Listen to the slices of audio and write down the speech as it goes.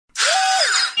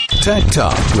Tech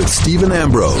Talk with Stephen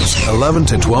Ambrose, 11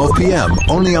 to 12 p.m.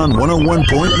 only on 101.9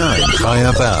 Chai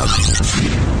FM.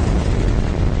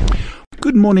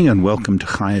 Good morning and welcome to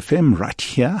Chai FM right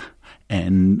here.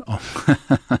 And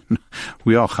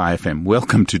we are Chai FM.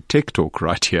 Welcome to Tech Talk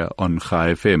right here on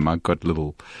Chai FM. I got a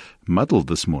little muddled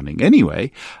this morning.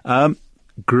 Anyway,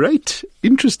 great,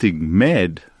 interesting,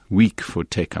 mad week for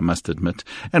tech, I must admit.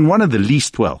 And one of the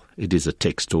least, well, it is a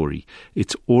tech story.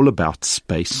 It's all about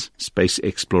space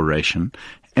exploration,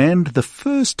 and the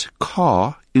first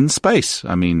car in space.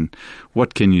 I mean,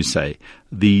 what can you say?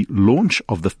 The launch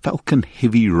of the Falcon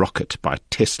Heavy rocket by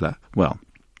Tesla. Well,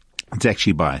 it's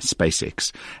actually by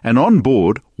SpaceX. And on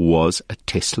board was a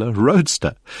Tesla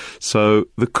Roadster. So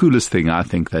the coolest thing I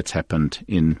think that's happened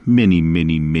in many,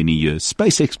 many, many years.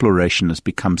 Space exploration has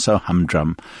become so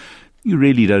humdrum. You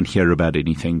really don't hear about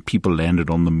anything. People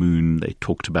landed on the moon. They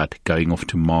talked about going off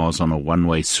to Mars on a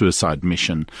one-way suicide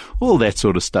mission, all that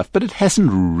sort of stuff. But it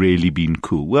hasn't really been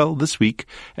cool. Well, this week,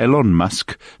 Elon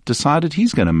Musk decided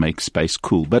he's going to make space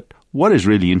cool. But what is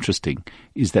really interesting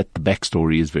is that the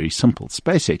backstory is very simple.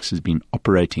 SpaceX has been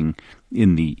operating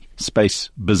in the space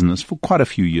business for quite a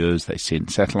few years. They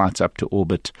send satellites up to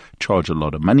orbit, charge a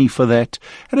lot of money for that,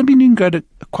 and have been doing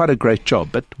quite a great job.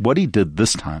 But what he did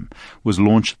this time was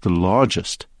launch the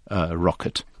largest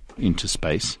rocket into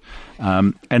space,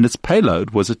 and its payload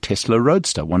was a Tesla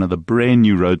Roadster, one of the brand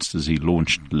new Roadsters he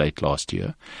launched late last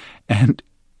year. And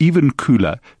even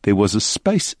cooler, there was a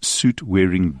space suit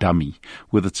wearing dummy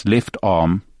with its left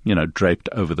arm, draped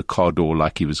over the car door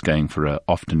like he was going for an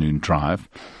afternoon drive.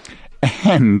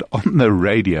 And on the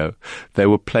radio, they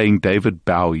were playing David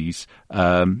Bowie's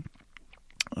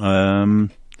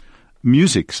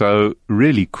music. So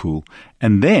really cool.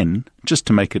 And then, just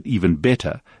to make it even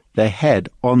better, they had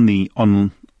on the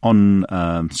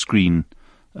screen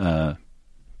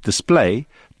display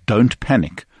 "Don't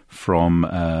Panic"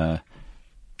 from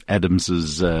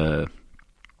Adams's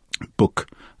book.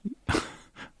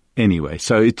 Anyway,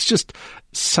 so it's just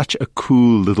such a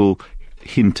cool little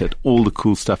hint at all the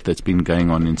cool stuff that's been going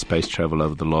on in space travel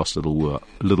over the last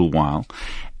little while.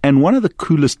 And one of the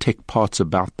coolest tech parts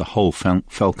about the whole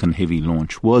Falcon Heavy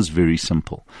launch was very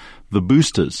simple. The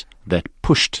boosters that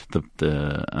pushed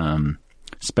the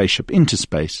spaceship into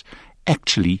space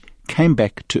actually came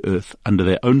back to Earth under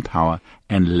their own power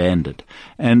and landed.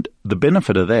 And the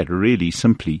benefit of that really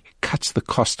simply cuts the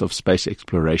cost of space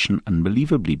exploration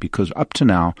unbelievably, because up to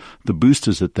now, the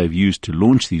boosters that they've used to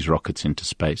launch these rockets into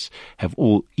space have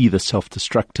all either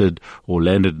self-destructed or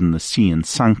landed in the sea and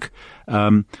sunk.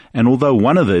 And although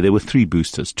there were 3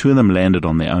 boosters, 2 of them landed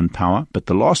on their own power, but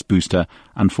the last booster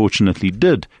unfortunately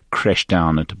did crash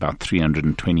down at about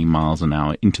 320 miles an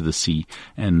hour into the sea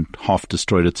and half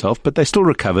destroyed itself, but they still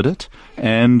recovered it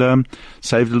and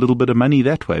saved a little bit of money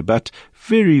that way. But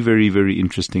very, very, very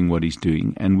interesting what he's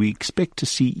doing, and we expect to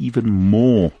see even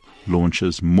more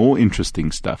launches, more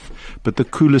interesting stuff. But the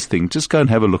coolest thing, just go and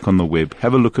have a look on the web,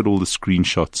 have a look at all the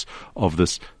screenshots of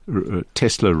this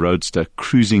Tesla Roadster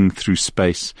cruising through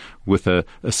space with a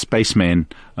spaceman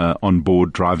on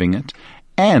board driving it,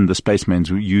 and the spaceman's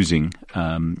using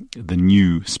the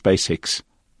new SpaceX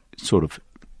sort of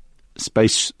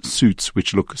space suits,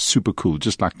 which look super cool,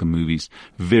 just like the movies,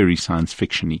 very science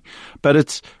fiction-y. But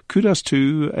it's kudos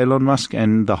to Elon Musk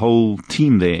and the whole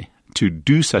team there to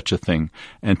do such a thing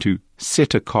and to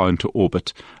set a car into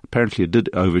orbit. Apparently it did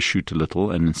overshoot a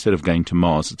little, and instead of going to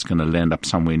Mars, it's going to land up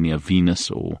somewhere near Venus,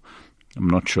 or I'm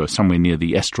not sure, somewhere near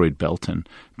the asteroid belt, and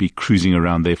be cruising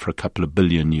around there for a couple of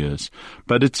billion years.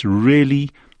 But it's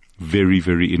really very,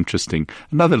 very interesting.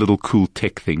 Another little cool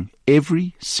tech thing,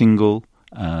 every single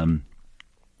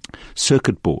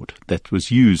circuit board that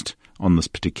was used on this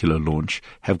particular launch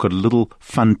have got a little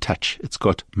fun touch. It's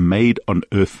got "Made on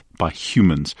Earth by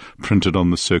Humans" printed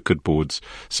on the circuit boards,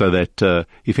 so that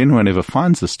if anyone ever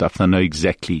finds this stuff, they know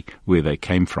exactly where they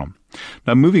came from.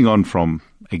 Now, moving on from,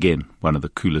 again, one of the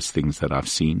coolest things that I've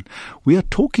seen, we are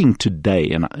talking today,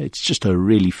 and it's just a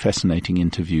really fascinating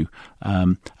interview,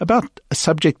 about a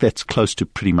subject that's close to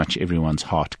pretty much everyone's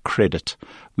heart, credit.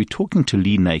 We're talking to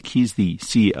Naik. He's the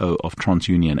CEO of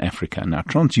TransUnion Africa. Now,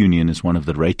 TransUnion is one of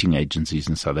the rating agencies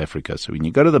in South Africa. So when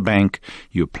you go to the bank,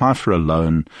 you apply for a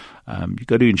loan, you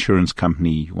go to an insurance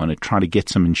company, you want to try to get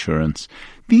some insurance.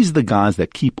 These are the guys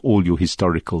that keep all your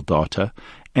historical data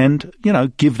and,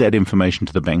 give that information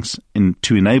to the banks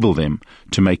to enable them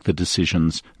to make the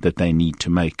decisions that they need to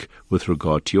make with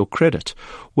regard to your credit.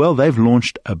 Well, they've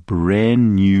launched a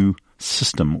brand new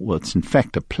system. Well, it's in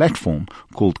fact a platform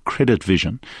called Credit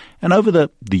Vision. And over the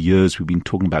years, we've been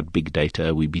talking about big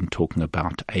data. We've been talking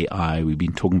about AI. We've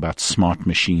been talking about smart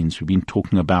machines. We've been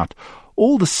talking about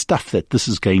all the stuff that this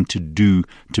is going to do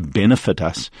to benefit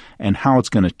us and how it's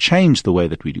going to change the way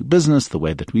that we do business, the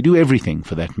way that we do everything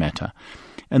for that matter.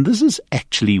 And this is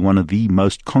actually one of the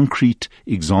most concrete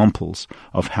examples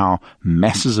of how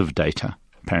masses of data,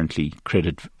 apparently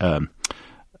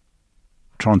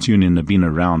TransUnion have been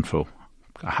around for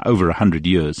over 100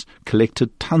 years,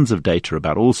 collected tons of data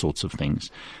about all sorts of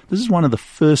things. This is one of the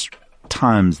first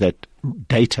times that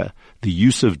data, the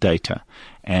use of data,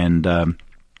 and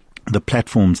the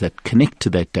platforms that connect to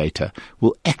that data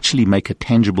will actually make a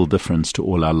tangible difference to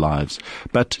all our lives.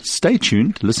 But stay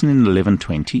tuned, listen in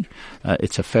 11:20.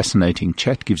 It's a fascinating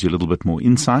chat, gives you a little bit more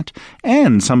insight,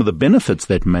 and some of the benefits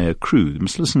that may accrue. You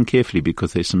must listen carefully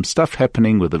because there's some stuff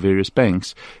happening with the various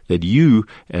banks that you,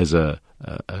 as a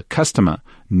customer,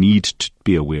 need to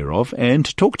be aware of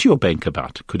and talk to your bank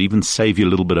about. Could even save you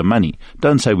a little bit of money.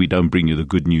 Don't say we don't bring you the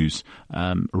good news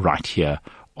right here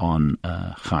on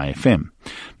Chai FM.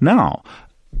 Now,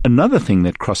 another thing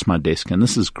that crossed my desk, and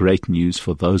this is great news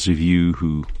for those of you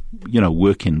who,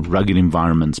 work in rugged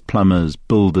environments, plumbers,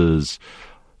 builders,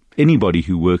 anybody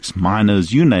who works,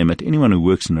 miners, you name it, anyone who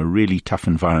works in a really tough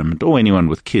environment, or anyone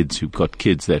with kids who've got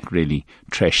kids that really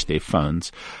trash their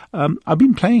phones. I've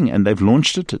been playing, and they've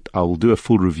launched it. I will do a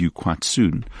full review quite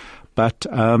soon. But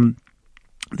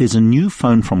there's a new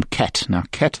phone from Cat. Now,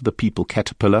 Cat are the people,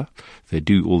 Caterpillar. They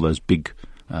do all those big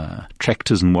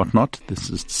tractors and whatnot. This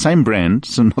is the same brand,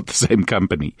 so not the same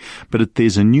company. But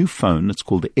there's a new phone. It's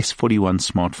called the S41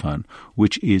 smartphone,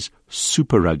 which is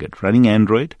super rugged. Running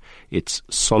Android, it's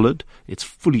solid. It's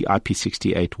fully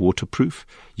IP68 waterproof.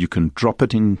 You can drop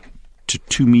it in to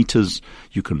 2 meters.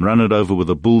 You can run it over with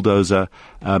a bulldozer.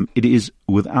 It is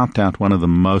without doubt one of the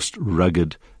most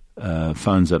rugged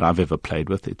phones that I've ever played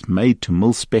with. It's made to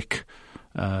mil-spec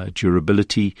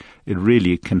durability. It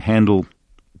really can handle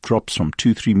drops from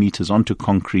 2-3 meters onto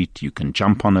concrete. You can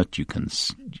jump on it. You can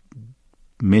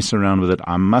mess around with it.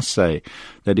 I must say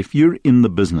that if you're in the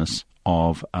business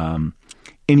of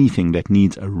anything that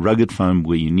needs a rugged phone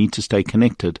where you need to stay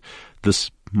connected, this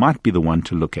might be the one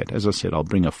to look at. As I said, I'll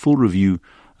bring a full review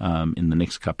in the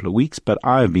next couple of weeks, but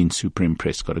I have been super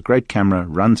impressed. Got a great camera,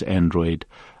 runs Android,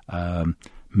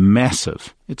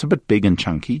 massive. It's a bit big and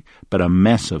chunky, but a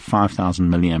massive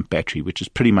 5,000 milliamp battery, which is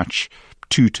pretty much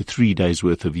 2 to 3 days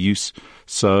worth of use.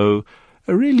 So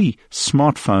a really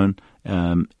smartphone.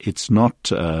 It's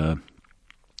not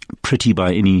pretty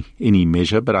by any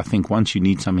measure, but I think once you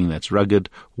need something that's rugged,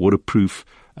 waterproof,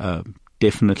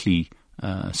 definitely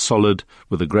solid,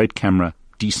 with a great camera,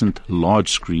 decent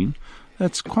large screen,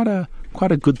 that's quite a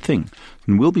good thing.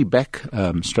 And we'll be back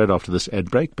straight after this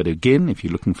ad break. But again, if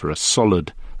you're looking for a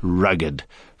solid, rugged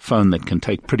phone that can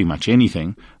take pretty much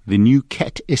anything, the new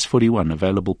Cat S41,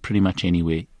 available pretty much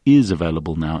anywhere, is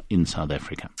available now in South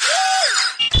Africa.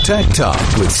 Tech Talk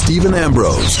with Stephen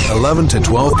Ambrose, 11 to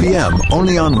 12 p.m.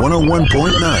 only on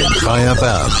 101.9 Chai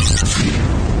FM.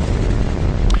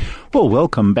 Well,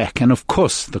 welcome back. And of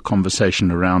course, the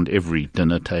conversation around every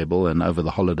dinner table and over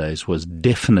the holidays was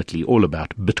definitely all about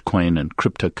Bitcoin and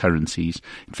cryptocurrencies.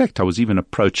 In fact, I was even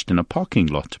approached in a parking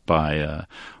lot by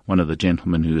one of the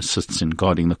gentlemen who assists in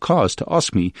guarding the cars to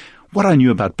ask me what I knew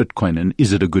about Bitcoin and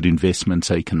is it a good investment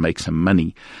so you can make some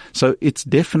money. So it's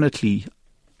definitely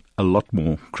a lot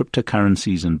more.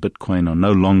 Cryptocurrencies and Bitcoin are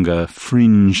no longer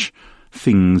fringe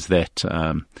things that,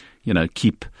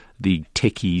 keep the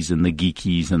techies and the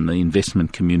geekies and the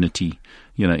investment community,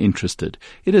 interested.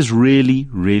 It has really,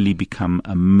 really become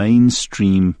a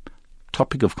mainstream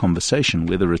topic of conversation.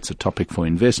 Whether it's a topic for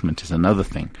investment is another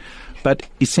thing. But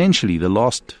essentially, the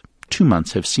last 2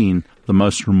 months have seen the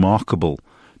most remarkable,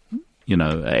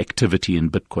 activity in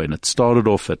Bitcoin. It started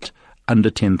off at under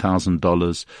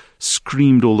 $10,000,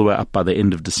 screamed all the way up by the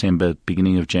end of December,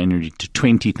 beginning of January, to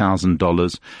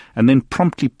 $20,000, and then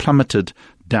promptly plummeted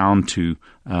down to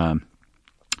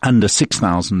under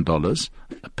 $6,000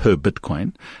 per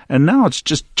Bitcoin. And now it's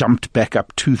just jumped back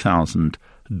up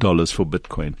 $2,000 for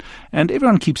Bitcoin. And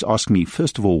everyone keeps asking me,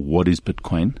 first of all, what is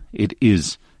Bitcoin? It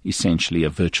is essentially a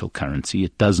virtual currency.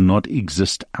 It does not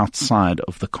exist outside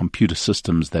of the computer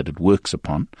systems that it works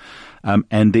upon.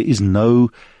 And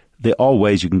there are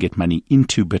ways you can get money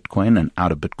into Bitcoin and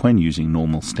out of Bitcoin using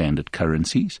normal standard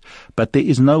currencies, but there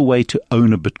is no way to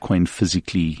own a Bitcoin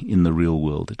physically in the real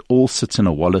world. It all sits in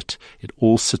a wallet. It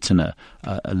all sits in a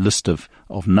list of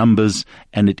numbers,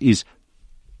 and it is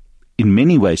in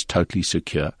many ways totally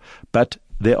secure, but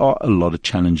there are a lot of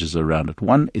challenges around it.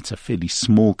 One, it's a fairly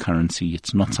small currency.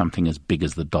 It's not something as big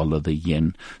as the dollar, the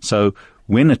yen. So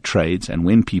when it trades and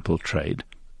when people trade,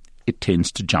 it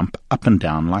tends to jump up and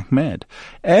down like mad.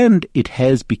 And it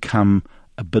has become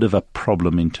a bit of a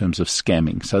problem in terms of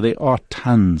scamming. So there are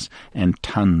tons and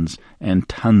tons and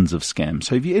tons of scams.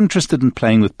 So if you're interested in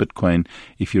playing with Bitcoin,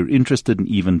 if you're interested in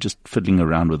even just fiddling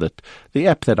around with it, the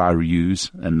app that I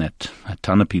use and that a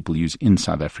ton of people use in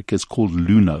South Africa is called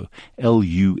Luno,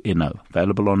 Luno,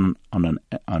 available on an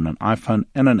iPhone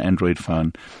and an Android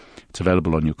phone. It's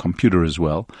available on your computer as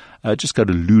well. Just go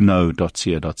to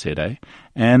luno.co.za.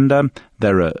 And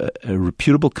they're a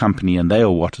reputable company, and they are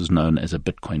what is known as a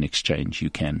Bitcoin exchange. You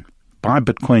can buy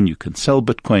Bitcoin, you can sell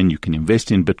Bitcoin, you can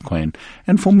invest in Bitcoin.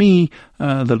 And for me,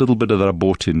 the little bit that I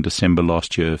bought in December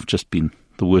last year have just been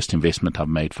the worst investment I've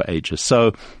made for ages.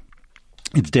 So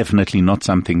it's definitely not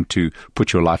something to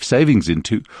put your life savings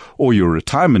into or your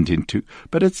retirement into,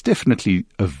 but it's definitely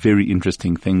a very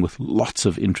interesting thing with lots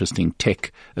of interesting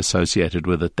tech associated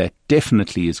with it that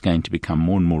definitely is going to become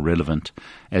more and more relevant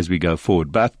as we go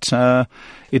forward. But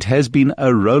it has been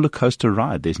a roller coaster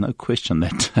ride. There's no question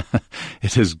that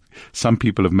it has. Some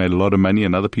people have made a lot of money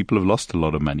and other people have lost a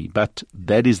lot of money. But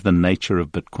that is the nature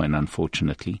of Bitcoin,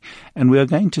 unfortunately. And we are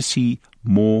going to see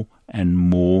more and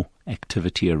more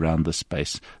activity around this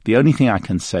space. The only thing I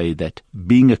can say that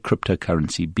being a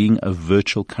cryptocurrency, being a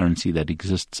virtual currency that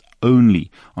exists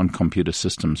only on computer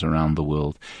systems around the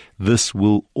world, this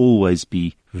will always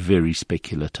be very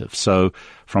speculative. So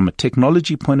from a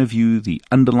technology point of view, the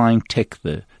underlying tech,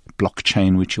 the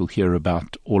blockchain, which you'll hear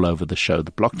about all over the show,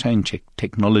 the blockchain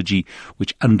technology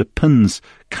which underpins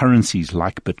currencies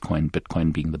like Bitcoin,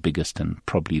 Bitcoin being the biggest and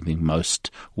probably the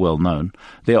most well-known.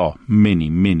 There are many,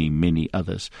 many, many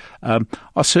others, are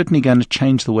certainly going to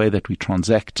change the way that we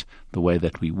transact, the way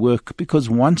that we work, because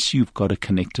once you've got a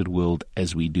connected world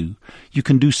as we do, you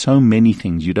can do so many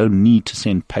things. You don't need to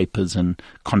send papers and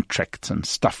contracts and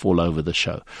stuff all over the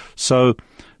show. So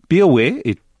be aware,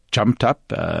 it jumped up.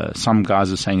 Some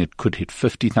guys are saying it could hit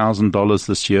 $50,000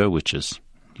 this year, which is,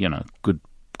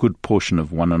 good portion of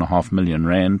 1.5 million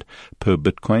rand per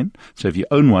Bitcoin. So if you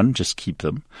own one, just keep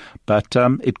them. But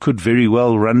it could very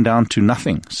well run down to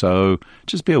nothing. So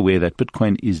just be aware that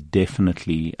Bitcoin is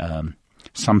definitely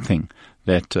something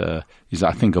that is,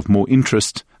 I think, of more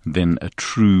interest than a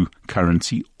true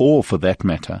currency, or for that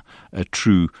matter, a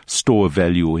true store of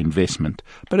value or investment.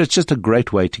 But it's just a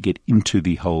great way to get into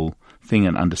the whole thing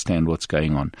and understand what's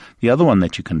going on. The other one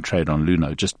that you can trade on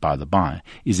Luno, just by the by,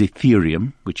 is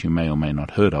Ethereum, which you may or may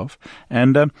not heard of.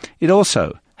 And it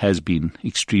also has been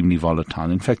extremely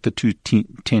volatile. In fact, the two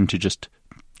tend to just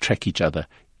track each other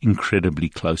incredibly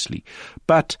closely.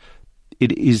 But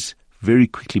it is very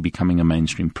quickly becoming a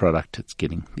mainstream product. It's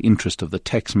getting the interest of the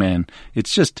tax man.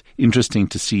 It's just interesting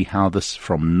to see how this,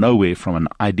 from nowhere, from an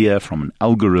idea, from an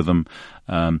algorithm,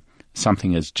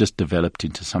 something has just developed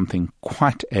into something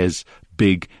quite as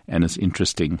big and as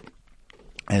interesting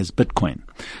as Bitcoin.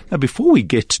 Now, before we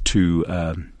get to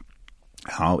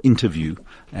our interview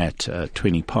at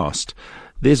 20 past,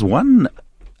 there's one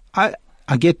I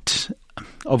get.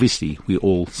 Obviously, we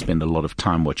all spend a lot of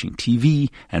time watching TV,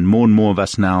 and more of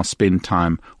us now spend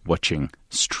time watching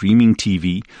streaming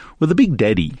TV, with the big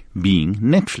daddy being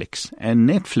Netflix. And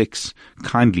Netflix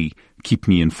kindly keep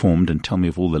me informed and tell me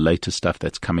of all the latest stuff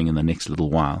that's coming in the next little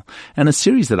while. And a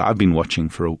series that I've been watching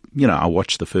for, I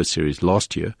watched the first series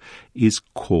last year, is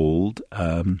called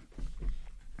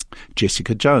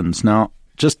Jessica Jones. Now,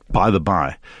 just by the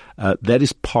by, that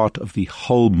is part of the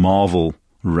whole Marvel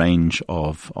range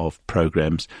of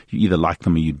programs. You either like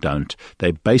them or you don't.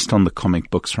 They're based on the comic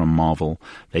books from Marvel.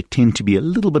 They tend to be a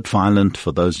little bit violent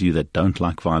for those of you that don't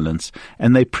like violence,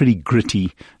 and they're pretty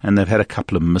gritty, and they've had a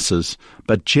couple of misses.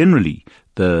 But generally,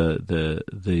 the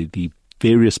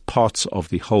various parts of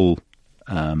the whole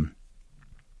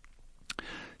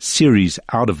series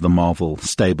out of the Marvel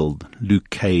stable, Luke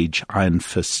Cage, Iron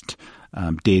Fist,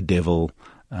 Daredevil,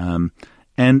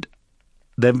 and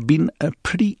they've been a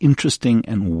pretty interesting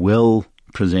and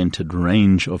well-presented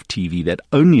range of TV that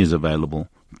only is available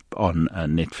on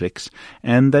Netflix.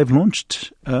 And they've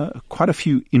launched quite a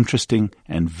few interesting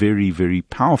and very, very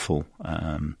powerful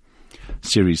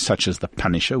series, such as The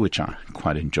Punisher, which I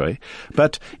quite enjoy.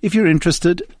 But if you're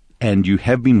interested and you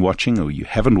have been watching or you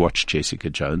haven't watched Jessica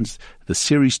Jones, the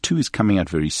Series 2 is coming out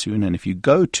very soon. And if you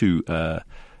go to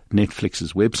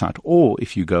Netflix's website, or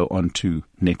if you go onto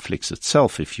Netflix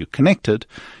itself, if you're connected,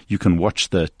 you can watch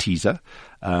the teaser.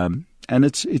 And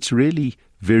it's really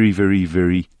very, very,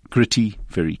 very gritty,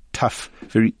 very tough,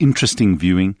 very interesting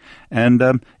viewing,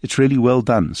 and it's really well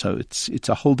done. So it's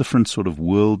a whole different sort of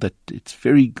world. That it's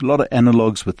a lot of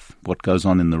analogues with what goes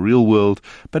on in the real world,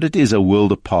 but it is a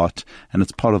world apart, and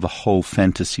it's part of the whole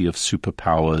fantasy of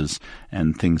superpowers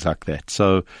and things like that.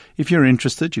 So if you're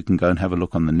interested, you can go and have a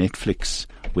look on the Netflix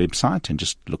website and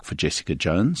just look for Jessica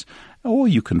Jones, or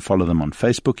you can follow them on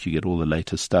Facebook. You get all the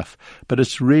latest stuff. But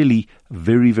it's really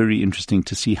very, very interesting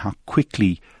to see how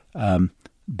quickly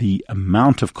the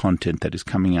amount of content that is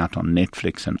coming out on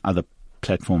Netflix and other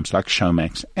platforms like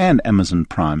Showmax and Amazon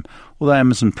Prime, although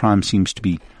Amazon Prime seems to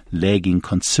be lagging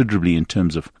considerably in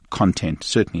terms of content,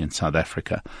 certainly in South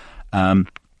Africa.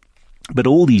 But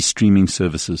all these streaming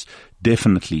services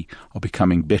definitely are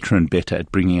becoming better and better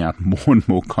at bringing out more and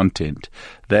more content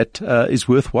that is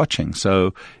worth watching.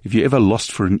 So if you're ever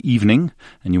lost for an evening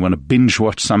and you want to binge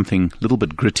watch something a little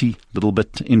bit gritty, a little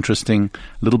bit interesting,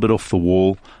 a little bit off the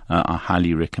wall, I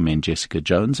highly recommend Jessica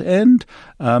Jones. And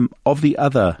of the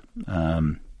other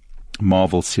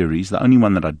Marvel series, the only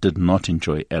one that I did not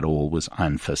enjoy at all was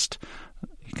Iron Fist.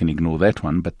 You can ignore that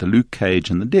one, but the Luke Cage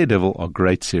and the Daredevil are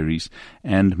great series,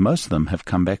 and most of them have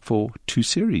come back for 2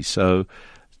 series. So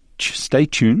stay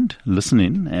tuned, listen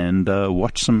in, and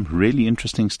watch some really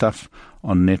interesting stuff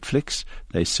on Netflix.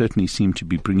 They certainly seem to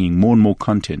be bringing more and more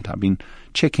content. I've been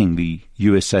checking the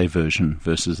USA version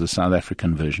versus the South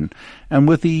African version, and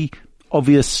with a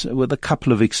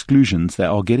couple of exclusions, they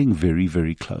are getting very,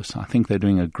 very close. I think they're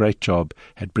doing a great job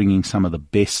at bringing some of the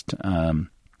best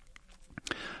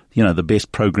the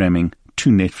best programming to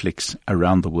Netflix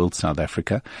around the world, South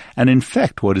Africa. And in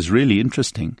fact, what is really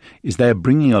interesting is they're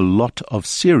bringing a lot of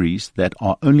series that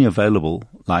are only available,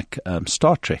 like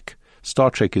Star Trek.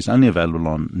 Star Trek is only available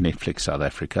on Netflix South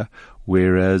Africa,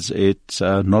 whereas it's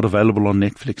not available on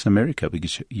Netflix America,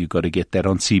 because you've got to get that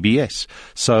on CBS.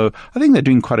 So I think they're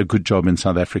doing quite a good job in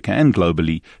South Africa and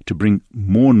globally to bring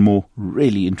more and more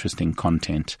really interesting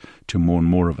content to more and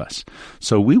more of us.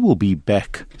 So we will be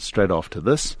back straight after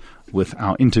this with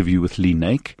our interview with Lee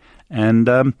Naik, and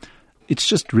it's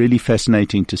just really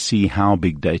fascinating to see how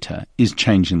big data is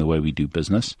changing the way we do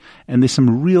business. And there's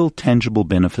some real tangible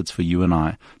benefits for you and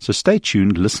I. So stay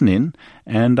tuned, listen in,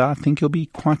 and I think you'll be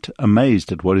quite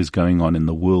amazed at what is going on in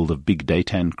the world of big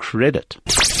data and credit.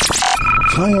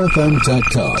 High FM Tech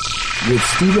Talk with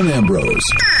Stephen Ambrose.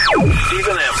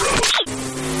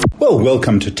 Well,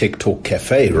 welcome to Tech Talk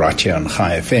Cafe right here on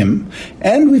High FM.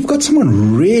 And we've got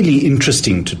someone really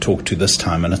interesting to talk to this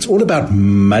time. And it's all about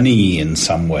money in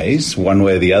some ways. One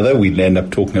way or the other, we'll end up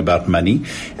talking about money.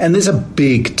 And there's a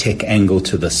big tech angle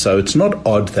to this. So it's not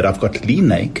odd that I've got Lee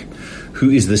Naik, who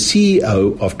is the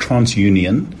CEO of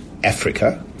TransUnion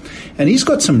Africa. And he's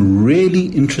got some really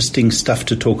interesting stuff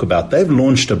to talk about. They've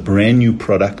launched a brand new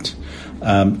product.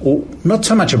 Or not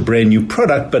so much a brand new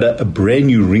product, but a brand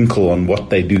new wrinkle on what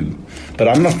they do. But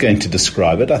I'm not going to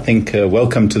describe it. I think,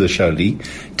 welcome to the show, Lee.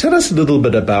 Tell us a little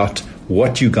bit about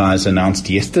what you guys announced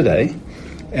yesterday,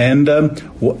 and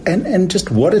just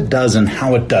what it does and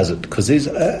how it does it, because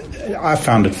I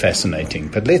found it fascinating.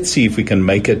 But let's see if we can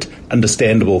make it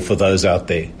understandable for those out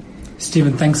there.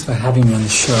 Stephen, thanks for having me on the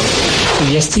show. So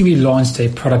yesterday we launched a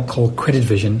product called Credit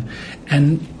Vision,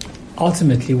 and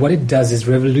ultimately, what it does is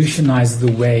revolutionize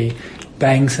the way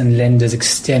banks and lenders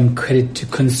extend credit to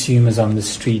consumers on the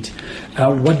street.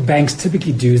 What banks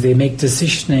typically do is they make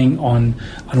decisioning on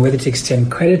whether to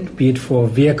extend credit, be it for a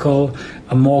vehicle,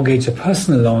 a mortgage, a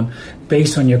personal loan,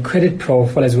 based on your credit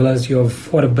profile as well as your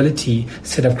affordability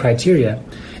set of criteria.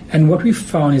 And what we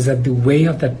found is that the way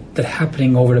of that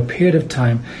happening over a period of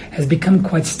time has become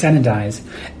quite standardized.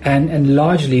 And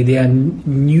largely there are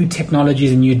new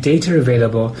technologies and new data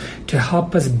available to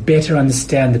help us better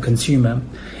understand the consumer.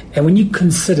 And when you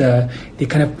consider the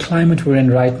kind of climate we're in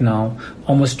right now,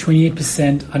 almost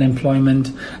 28%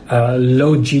 unemployment,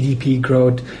 low GDP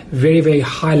growth, very, very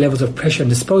high levels of pressure on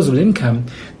disposable income,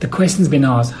 the question's been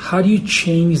asked, how do you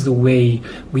change the way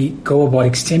we go about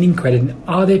extending credit? And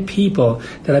are there people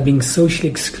that are being socially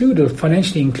excluded or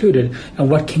financially included?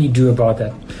 And what can you do about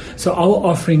that? So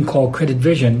our offering called Credit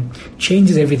Vision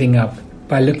changes everything up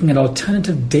by looking at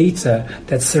alternative data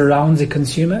that surrounds a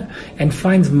consumer and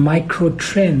finds micro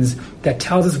trends that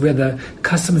tells us whether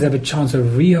customers have a chance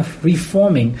of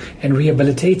reforming and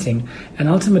rehabilitating. And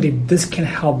ultimately, this can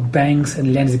help banks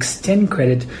and lenders extend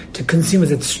credit to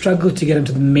consumers that struggle to get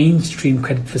into the mainstream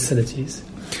credit facilities.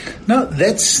 Now,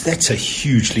 that's a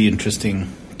hugely interesting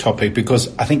topic,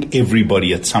 because I think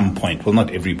everybody at some point, well,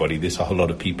 not everybody, there's a whole lot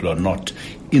of people who are not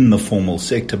in the formal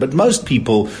sector, but most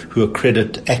people who are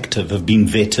credit active have been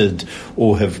vetted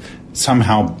or have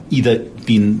somehow either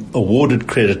been awarded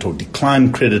credit or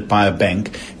declined credit by a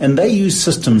bank, and they use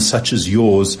systems such as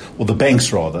yours, or the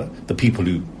banks rather, the people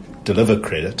who deliver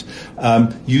credit,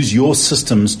 use your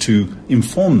systems to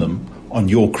inform them on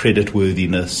your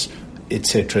creditworthiness,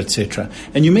 etc., etc.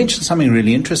 And you mentioned something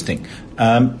really interesting.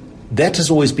 That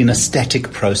has always been a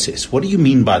static process. What do you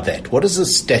mean by that? What is a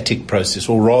static process,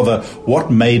 or rather,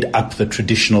 what made up the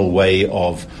traditional way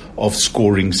of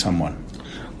scoring someone?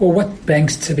 Well, what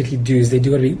banks typically do is they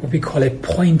do what we call a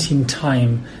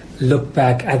point-in-time look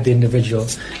back at the individual.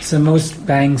 So most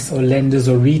banks or lenders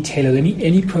or retailers,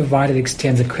 any provider that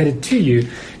extends a credit to you,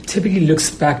 typically looks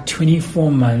back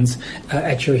 24 months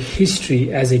at your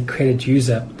history as a credit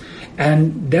user.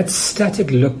 And that static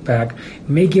look back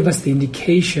may give us the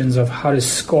indications of how to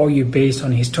score you based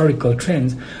on historical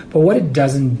trends. But what it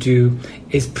doesn't do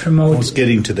is promote... I was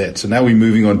getting to that. So now we're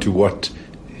moving on to what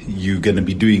you're going to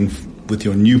be doing with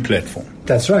your new platform.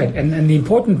 That's right. And the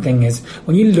important thing is,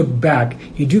 when you look back,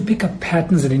 you do pick up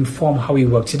patterns that inform how we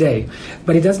work today.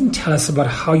 But it doesn't tell us about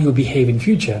how you'll behave in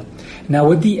future. Now,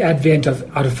 with the advent of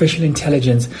artificial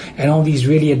intelligence and all these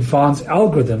really advanced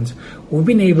algorithms, we've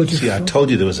been able to... See, I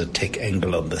told you there was a tech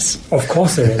angle on this. Of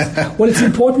course there is. Well, it's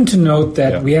important to note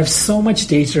that we have so much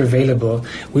data available.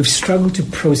 We've struggled to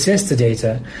process the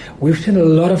data. We've spent a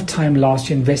lot of time last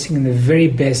year investing in the very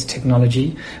best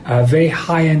technology, very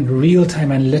high-end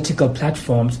real-time analytical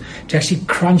platforms to actually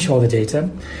crunch all the data.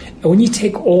 And when you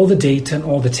take all the data and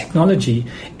all the technology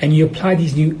and you apply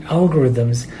these new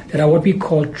algorithms that are what we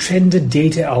call trended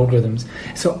data algorithms.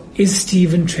 So is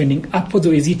Stephen trending upwards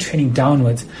or is he trending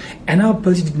downwards? And our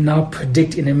ability to now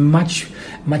predict in a much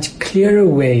clearer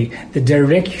way the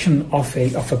direction of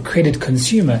a credit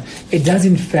consumer, it does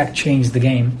in fact change the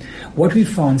game. What we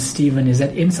found, Stephen, is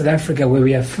that in South Africa, where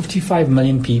we have 55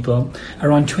 million people,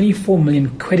 around 24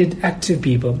 million credit active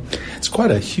people. It's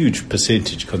quite a huge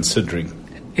percentage considering.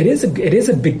 It is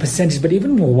a big percentage, but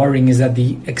even more worrying is that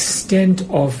the extent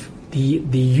of the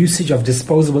usage of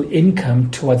disposable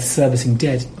income towards servicing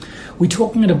debt. We're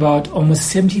talking about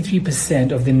almost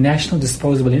 73% of the national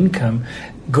disposable income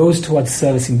goes towards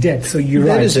servicing debt. So you're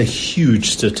right. That is a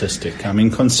huge statistic. I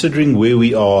mean, considering where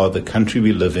we are, the country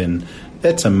we live in,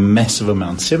 that's a massive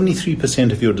amount.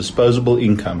 73% of your disposable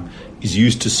income is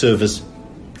used to service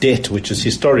debt, which is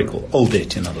historical, old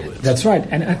debt, in other words. That's right.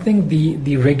 And I think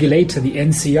the regulator, the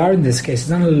NCR in this case, has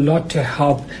done a lot to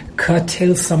help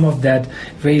curtail some of that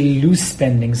very loose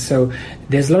spending. So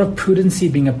there's a lot of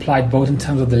prudency being applied both in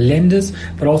terms of the lenders,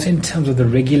 but also in terms of the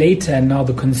regulator and now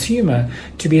the consumer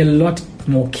to be a lot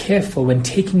more careful when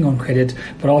taking on credit,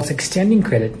 but also extending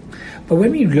credit. But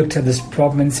when we looked at this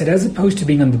problem and said, as opposed to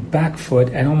being on the back foot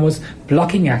and almost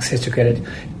blocking access to credit,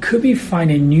 could we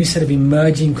find a new set of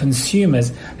emerging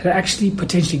consumers that are actually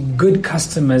potentially good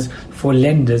customers for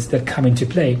lenders that come into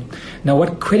play? Now,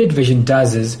 what Credit Vision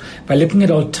does is, by looking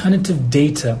at alternative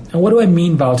data, and what do I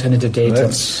mean by alternative data?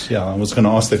 I was going to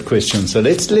ask that question. So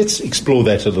let's explore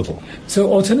that a little.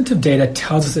 So alternative data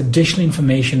tells us additional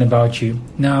information about you.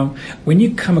 Now, when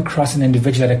you come across an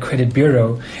individual at a credit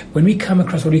bureau, when we come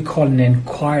across what we call an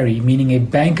inquiry, meaning a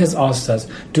bank has asked us,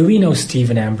 do we know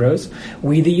Stephen Ambrose?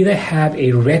 We either have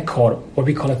a record, what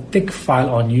we call a thick file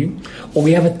on you, or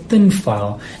we have a thin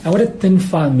file. And what a thin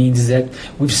file means is that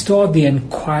we've stored the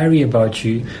inquiry about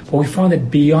you, but we found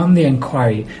that beyond the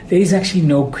inquiry, there is actually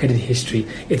no credit history.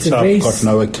 I've got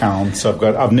no accounts.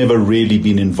 I've never really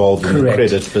been involved in the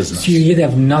credit business. So you either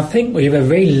have nothing or you have a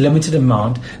very limited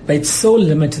amount, but it's so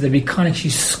limited that we can't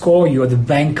actually score you, or the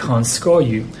bank can't score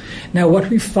you. Now, what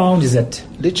we found is that...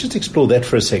 Let's just explore that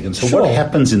for a second. So Sure. What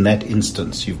happens in that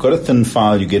instance? You've got a thin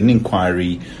file, you get an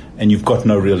inquiry, and you've got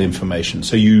no real information.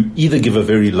 So you either give a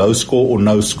very low score or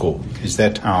no score. Is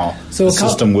that how the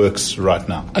system works right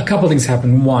now? A couple of things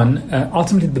happen. One,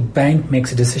 ultimately the bank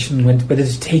makes a decision whether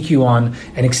to take you on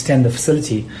and extend the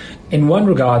facility. In one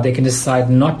regard, they can decide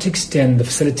not to extend the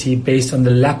facility based on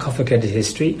the lack of a credit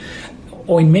history,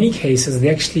 or in many cases, they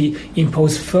actually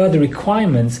impose further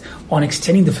requirements on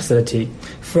extending the facility.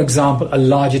 For example, a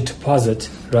larger deposit,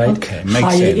 right? Okay, makes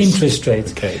higher sense. interest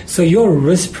rates. Okay. So your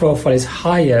risk profile is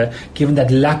higher given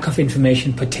that lack of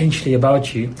information potentially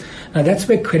about you. Now that's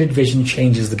where Credit Vision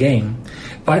changes the game.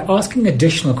 By asking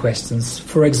additional questions,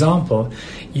 for example,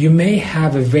 you may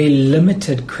have a very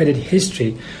limited credit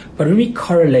history, but when we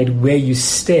correlate where you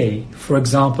stay, for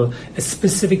example, a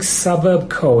specific suburb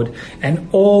code and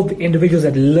all the individuals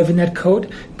that live in that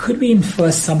code, could we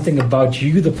infer something about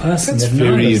you, the person? That's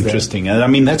very interesting. And I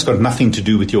mean, that's got nothing to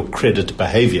do with your credit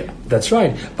behavior. That's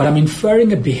right. But I'm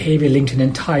inferring a behavior linked to an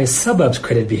entire suburb's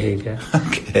credit behavior.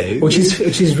 Okay. Which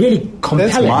is really compelling.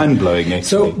 That's mind-blowing,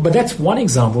 actually. But that's one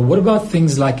example. What about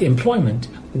things like employment?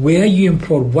 where you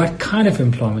employed, what kind of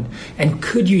employment, and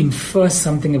could you infer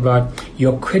something about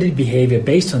your credit behavior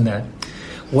based on that?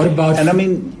 What about... And I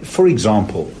mean, for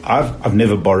example, I've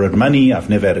never borrowed money, I've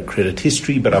never had a credit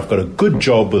history, but I've got a good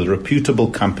job with a reputable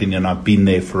company and I've been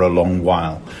there for a long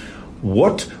while.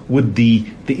 What would the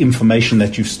information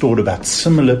that you've stored about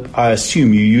similar, I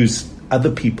assume you use other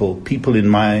people in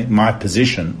my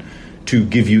position to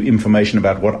give you information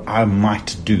about what I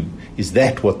might do. Is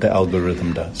that what the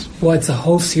algorithm does? Well, it's a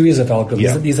whole series of algorithms.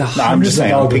 Yeah. These are No, I'm just hundreds of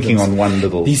saying, algorithms. I'm picking on one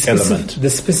little element. The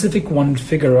specific one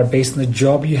figure out based on the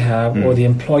job you have or the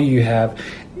employee you have,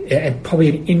 and probably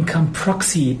an income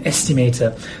proxy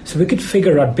estimator. So we could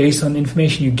figure out based on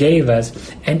information you gave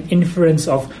us an inference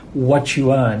of what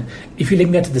you earn. If you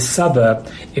link that to the suburb,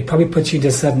 it probably puts you into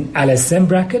a certain LSM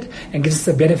bracket and gives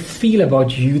us a better feel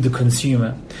about you, the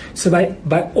consumer. So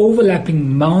by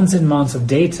overlapping mounds and mounds of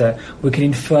data, we can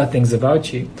infer things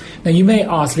about you. Now you may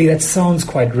ask, Lee, that sounds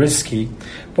quite risky.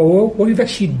 But what we've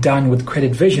actually done with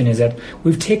Credit Vision is that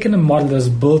we've taken a model that was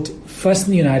built first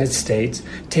in the United States,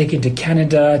 taken to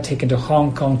Canada, taken to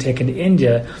Hong Kong, taken to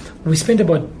India. We spent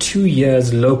about 2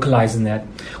 years localizing that.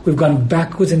 We've gone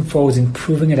backwards and forwards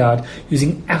improving it out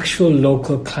using actual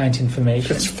local client information.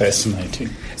 That's fascinating.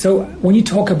 So when you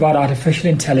talk about artificial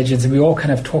intelligence, and we all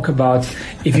kind of talk about,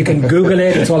 if you can Google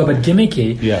it, it's all about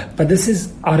gimmicky. Yeah. But this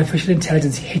is artificial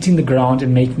intelligence hitting the ground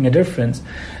and making a difference.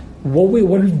 What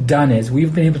we've done is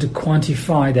we've been able to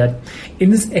quantify that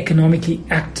in this economically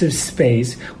active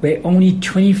space where only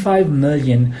 25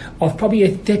 million of probably a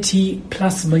 30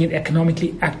 plus million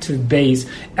economically active base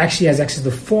actually has access to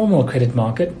the formal credit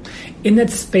market, in that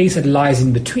space that lies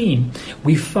in between,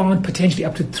 we found potentially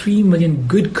up to 3 million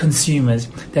good consumers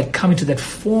that come into that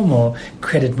formal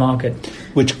credit market.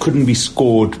 Which couldn't be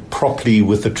scored properly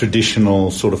with the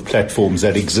traditional sort of platforms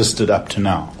that existed up to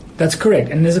now. That's correct.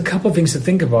 And there's a couple of things to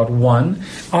think about. One,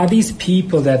 are these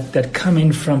people that come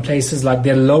in from places like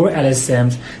their lower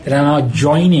LSMs that are now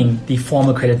joining the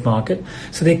formal credit market?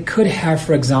 So they could have,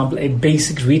 for example, a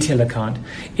basic retail account.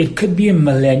 It could be a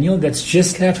millennial that's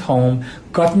just left home,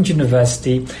 gotten to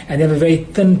university, and they have a very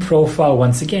thin profile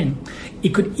once again.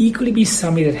 It could equally be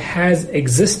somebody that has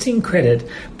existing credit,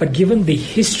 but given the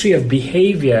history of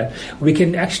behavior, we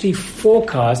can actually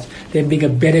forecast them being a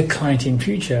better client in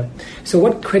future. So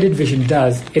what Credit Vision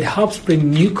does, it helps bring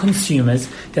new consumers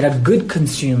that are good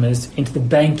consumers into the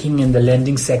banking and the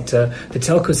lending sector, the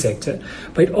telco sector,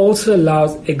 but it also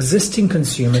allows existing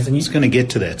consumers. And He's going to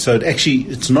get to that. So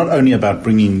it's not only about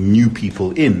bringing new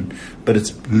people in, but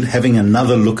it's having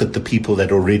another look at the people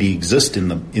that already exist in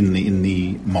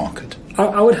the market.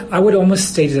 I would almost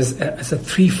state it as a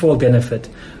threefold benefit.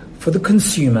 For the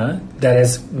consumer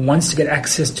that wants to get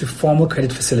access to formal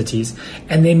credit facilities,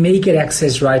 and they may get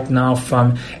access right now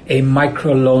from a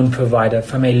micro loan provider,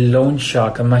 from a loan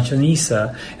shark, a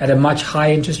Machanisa, at a much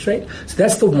higher interest rate. So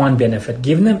that's the one benefit,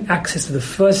 giving them access for the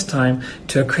first time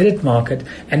to a credit market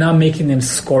and now making them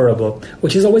scoreable,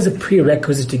 which is always a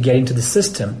prerequisite to get into the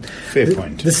system. Fair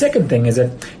point. The second thing is that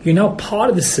you're now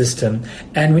part of the system,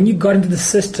 and when you got into the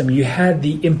system, you had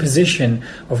the imposition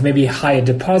of maybe higher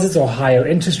deposits or higher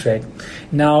interest rate.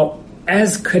 Now,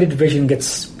 as Credit Vision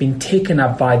gets been taken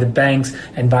up by the banks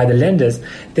and by the lenders,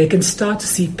 they can start to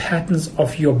see patterns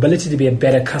of your ability to be a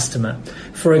better customer.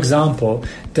 For example,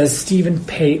 does Stephen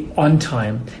pay on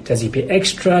time? Does he pay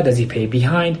extra? Does he pay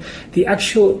behind? The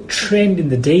actual trend in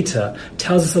the data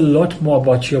tells us a lot more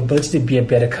about your ability to be a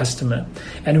better customer.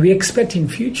 And we expect in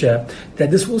future that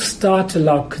this will start to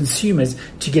allow consumers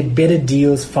to get better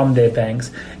deals from their banks.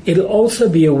 It'll also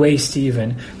be a way,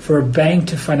 Stephen, for a bank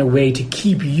to find a way to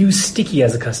keep you sticky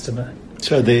as a customer.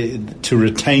 So to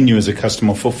retain you as a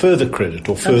customer for further credit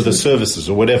or further Absolutely. Services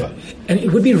or whatever. And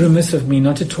it would be remiss of me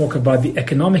not to talk about the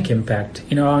economic impact.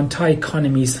 Our entire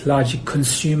economy is largely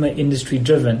consumer industry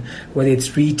driven, whether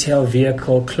it's retail,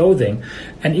 vehicle, clothing.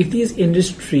 And if these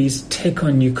industries take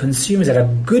on new consumers that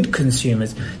are good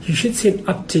consumers, you should see an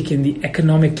uptick in the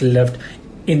economic lift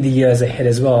in the years ahead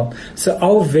as well. So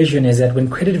our vision is that when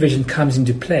Credit Vision comes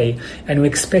into play, and we're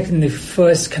expecting the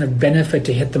first kind of benefit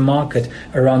to hit the market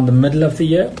around the middle of the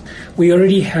year, we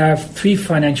already have 3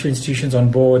 financial institutions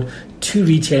on board, 2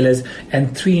 retailers,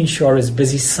 and 3 insurers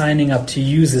busy signing up to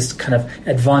use this kind of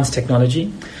advanced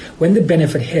technology. When the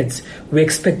benefit hits, we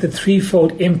expect the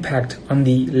threefold impact on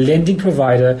the lending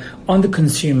provider, on the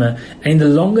consumer, and in the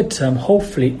longer term,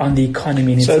 hopefully, on the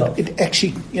economy in itself. So it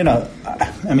actually,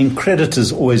 credit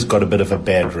has always got a bit of a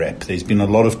bad rap. There's been a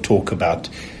lot of talk about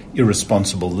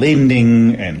irresponsible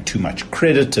lending and too much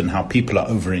credit and how people are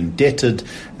over indebted.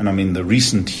 And the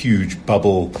recent huge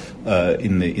bubble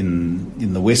in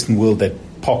the Western world that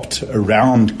popped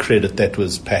around credit that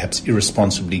was perhaps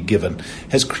irresponsibly given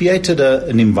has created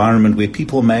an environment where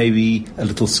people may be a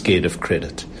little scared of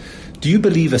credit. Do you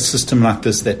believe a system like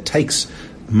this that takes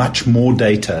much more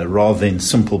data rather than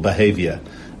simple behavior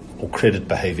or credit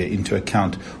behavior into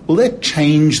account, will that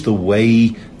change the way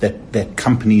that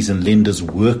companies and lenders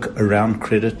work around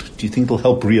credit? Do you think it'll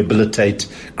help rehabilitate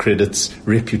credit's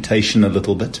reputation a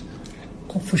little bit?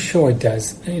 Oh, for sure it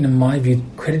does. In my view,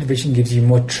 credit vision gives you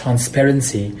more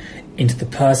transparency into the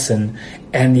person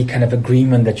and the kind of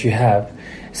agreement that you have.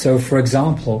 So, for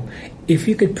example, if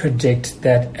you could predict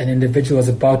that an individual was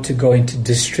about to go into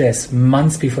distress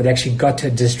months before they actually got to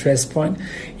a distress point,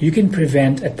 you can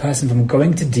prevent a person from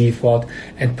going to default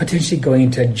and potentially going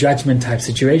into a judgment type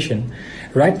situation.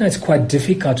 Right now, it's quite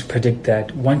difficult to predict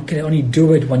that. One can only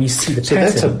do it when you see the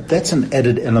pattern. So that's an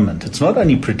added element. It's not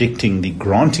only predicting the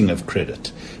granting of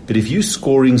credit, but if you're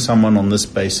scoring someone on this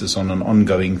basis on an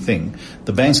ongoing thing,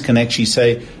 the banks can actually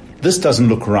say, this doesn't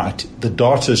look right. The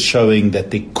data is showing that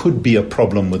there could be a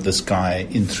problem with this guy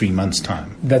in 3 months'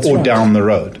 time or down the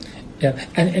road. Yeah,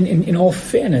 and in all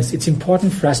fairness, it's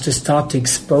important for us to start to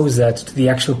expose that to the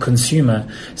actual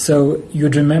consumer. So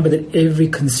you'd remember that every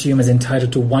consumer is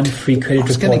entitled to one free credit report. I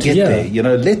was going to get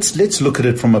there. Let's look at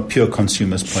it from a pure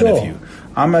consumer's point of view.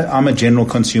 I'm a general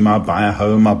consumer. I buy a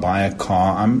home. I buy a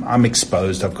car. I'm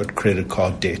exposed. I've got credit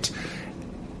card debt.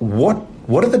 What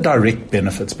are the direct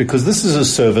benefits? Because this is a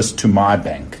service to my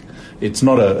bank. It's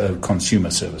not a consumer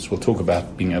service. We'll talk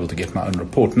about being able to get my own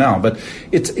report now, but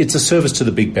it's a service to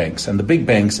the big banks. And the big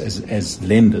banks, as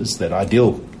lenders that I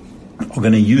deal with, are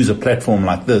going to use a platform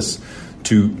like this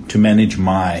to manage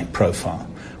my profile.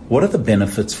 What are the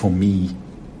benefits for me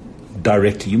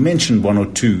directly? You mentioned one or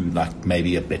two, like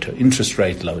maybe a better interest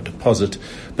rate, lower deposit,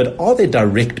 but are there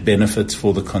direct benefits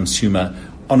for the consumer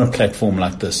on a platform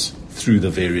like this through the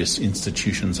various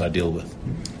institutions I deal with?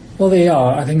 Well, they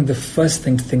are. I think the first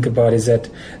thing to think about is that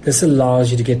this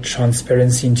allows you to get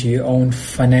transparency into your own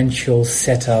financial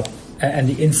setup, and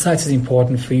the insights is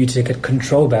important for you to get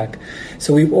control back.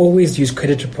 So we've always used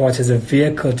credit reports as a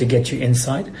vehicle to get you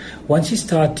insight. Once you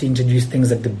start to introduce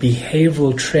things like the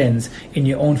behavioral trends in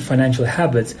your own financial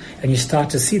habits, and you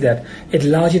start to see that, it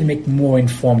allows you to make more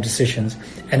informed decisions.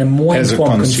 And a more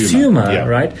informed consumer,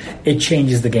 right, it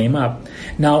changes the game up.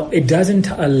 Now, it does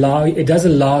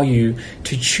allow you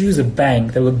to choose a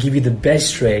bank that will give you the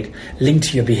best rate linked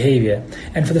to your behavior.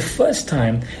 And for the first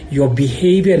time, your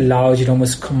behavior allows you to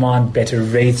almost command better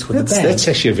rates with the bank. That's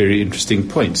actually a very interesting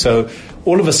point. So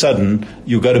all of a sudden,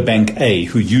 you go to Bank A,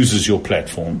 who uses your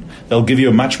platform. They'll give you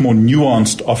a much more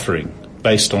nuanced offering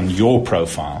based on your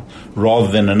profile, rather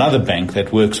than another bank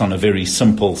that works on a very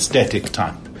simple, static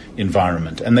type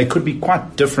environment. And they could be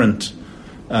quite different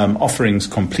offerings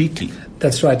completely.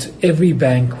 That's right. Every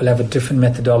bank will have a different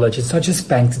methodology. It's not just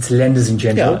banks, it's lenders in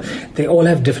general. Yeah. They all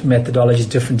have different methodologies,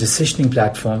 different decisioning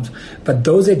platforms. But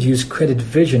those that use credit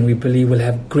vision, we believe, will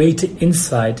have greater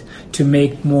insight to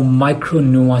make more micro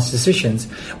nuanced decisions.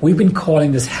 We've been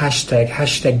calling this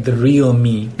hashtag the real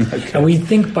me. Okay. And we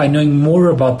think by knowing more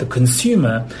about the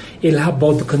consumer, it'll help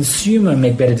both the consumer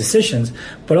make better decisions,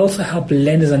 but also help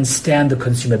lenders understand the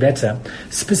consumer better.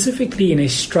 Specifically in a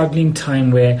struggling time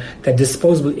where their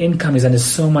disposable income is under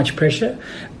so much pressure,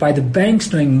 by the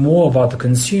banks knowing more about the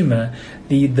consumer,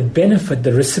 the benefit,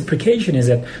 the reciprocation is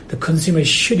that the consumer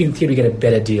should in theory get a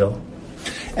better deal.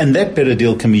 And that better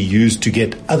deal can be used to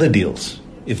get other deals,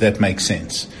 if that makes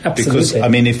sense. Absolutely.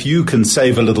 Because, if you can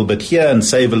save a little bit here and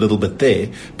save a little bit there,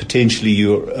 potentially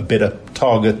you're a better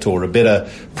target or a better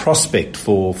prospect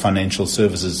for financial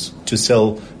services to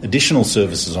sell additional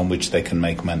services on which they can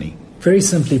make money. Very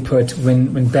simply put,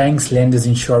 when banks, lenders,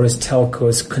 insurers,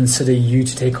 telcos consider you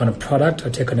to take on a product or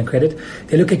take on a credit,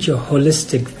 they look at your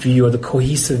holistic view or the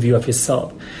cohesive view of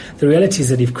yourself. The reality is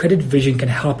that if credit vision can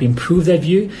help improve that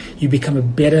view, you become a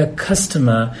better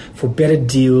customer for better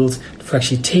deals, for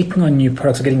actually taking on new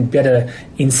products or getting better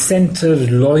incentives,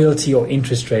 loyalty, or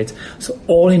interest rates. So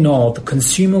all in all, the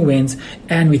consumer wins,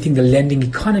 and we think the lending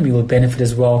economy will benefit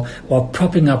as well, while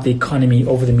propping up the economy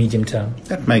over the medium term.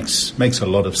 That makes a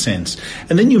lot of sense.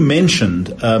 And then you mentioned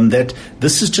that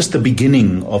this is just the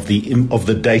beginning of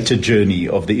the data journey,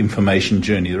 of the information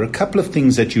journey. There are a couple of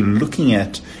things that you're looking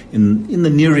at in the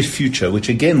nearest future, which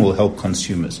again will help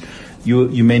consumers.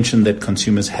 You mentioned that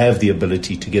consumers have the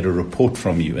ability to get a report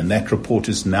from you, and that report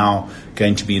is now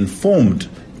going to be informed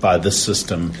by this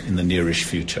system in the nearish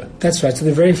future. That's right. So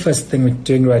the very first thing we're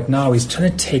doing right now is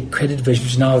trying to take credit vision,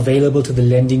 which is now available to the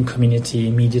lending community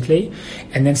immediately,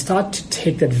 and then start to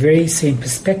take that very same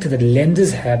perspective that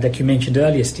lenders have, that you mentioned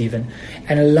earlier, Stephen,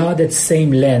 and allow that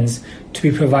same lens to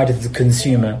be provided to the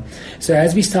consumer. So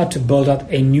as we start to build up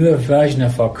a newer version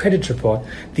of our credit report,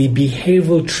 the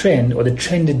behavioral trend or the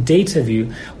trended data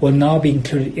view will now be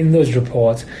included in those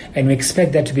reports, and we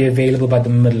expect that to be available by the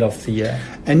middle of the year.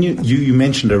 And you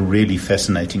mentioned a really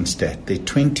fascinating stat. There are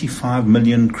 25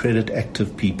 million credit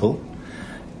active people,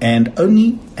 and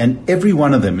every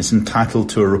one of them is entitled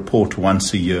to a report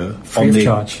once a year.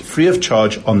 Free of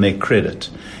charge on their credit.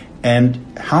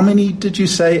 And how many did you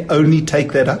say only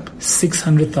take that up?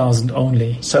 600,000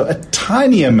 only. So a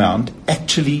tiny amount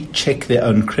actually check their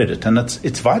own credit, and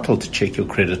it's vital to check your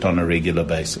credit on a regular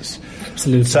basis.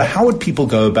 Absolutely. So how would people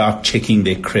go about checking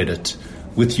their credit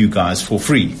with you guys for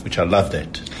free, which I love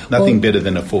that. Nothing better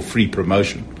than a for free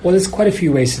promotion. Well, there's quite a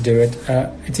few ways to do it.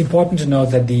 It's important to know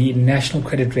that the National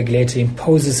Credit Regulator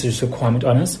imposes this requirement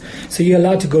on us. So you're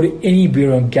allowed to go to any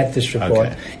bureau and get this report.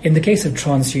 Okay. In the case of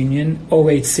TransUnion,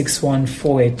 0861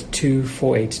 482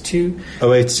 482.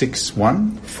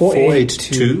 0861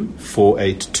 482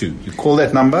 482. You call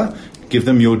that number, give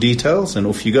them your details, and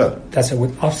off you go. That's it.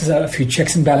 After a few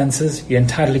checks and balances, you're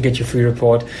entitled to get your free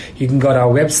report. You can go to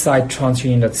our website,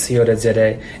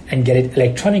 transunion.co.za, and get it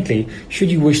electronically should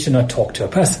you wish to not talk to a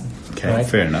person. Okay, right?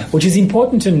 Fair enough. Which is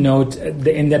important to note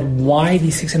in that why the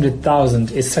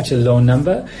 600,000 is such a low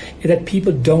number is that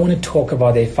people don't want to talk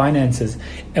about their finances.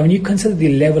 And when you consider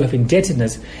the level of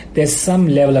indebtedness, there's some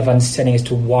level of understanding as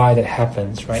to why that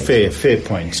happens, right? Fair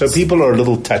point. So people are a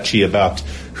little touchy about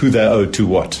who they owe to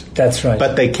what. That's right.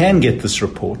 But they can get this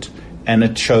report, and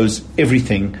it shows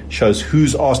everything, shows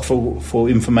who's asked for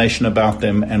information about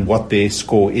them and what their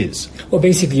score is. Well,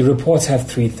 basically, reports have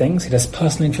three things. It has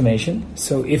personal information.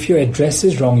 So if your address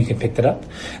is wrong, you can pick that up.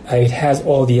 It has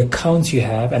all the accounts you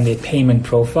have and their payment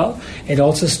profile. It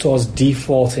also stores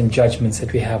defaults and judgments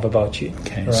that we have about you.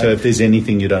 Okay. Right? So if there's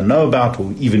anything you don't know about,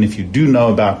 or even if you do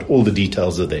know about, all the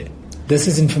details are there. This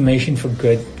is information for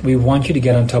good. We want you to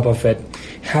get on top of it.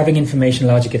 Having information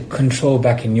allows you to get control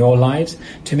back in your lives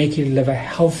to make you live a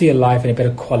healthier life and a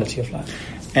better quality of life.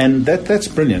 And that's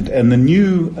brilliant. And the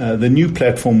new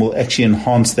platform will actually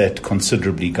enhance that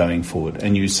considerably going forward.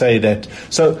 And you say that.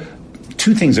 So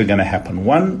two things are going to happen.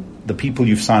 One, the people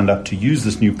you've signed up to use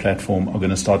this new platform are going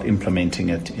to start implementing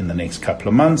it in the next couple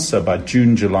of months. So by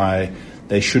June, July,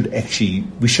 we should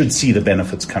see the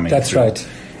benefits coming through. That's right.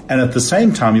 And at the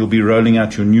same time, you'll be rolling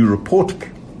out your new report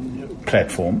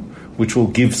platform, which will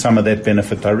give some of that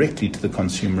benefit directly to the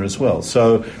consumer as well.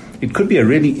 So it could be a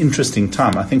really interesting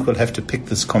time. I think we'll have to pick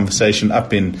this conversation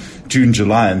up in June,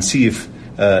 July, and see if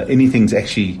anything's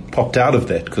actually popped out of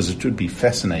that, because it would be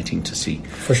fascinating to see.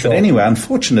 For sure. But anyway,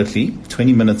 unfortunately,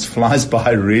 20 minutes flies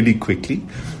by really quickly.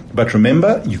 But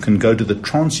remember, you can go to the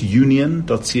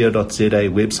transunion.co.za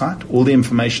website. All the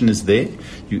information is there.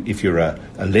 If you're a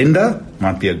lender, it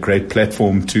might be a great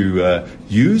platform to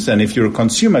use. And if you're a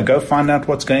consumer, go find out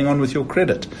what's going on with your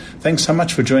credit. Thanks so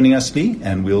much for joining us, Lee.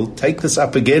 And we'll take this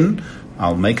up again.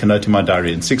 I'll make a note in my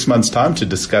diary in 6 months' time to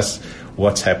discuss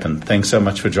what's happened. Thanks so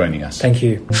much for joining us. Thank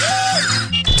you.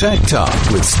 Tech Talk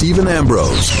with Stephen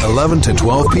Ambrose, 11 to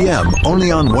 12 p.m. only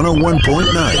on 101.9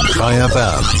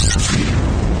 IFM.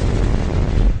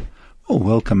 Well,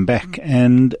 welcome back.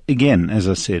 And again, as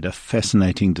I said, a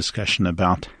fascinating discussion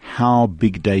about how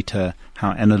big data,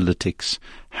 how analytics,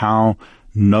 how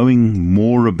knowing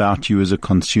more about you as a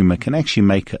consumer can actually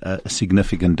make a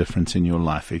significant difference in your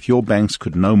life. If your banks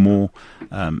could know more,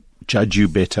 judge you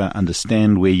better,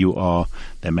 understand where you are,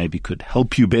 they maybe could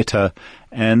help you better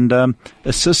and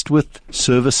assist with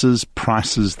services,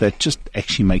 prices that just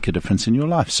actually make a difference in your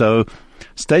life. So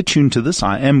stay tuned to this.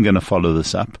 I am going to follow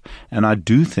this up, and I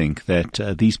do think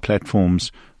that these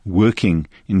platforms working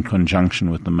in conjunction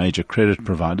with the major credit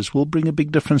providers will bring a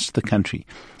big difference to the country.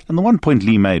 And the one point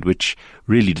Lee made, which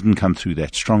really didn't come through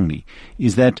that strongly,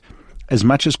 is that as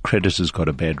much as credit has got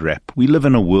a bad rap, we live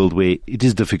in a world where it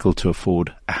is difficult to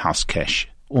afford a house cash,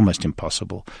 almost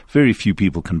impossible. Very few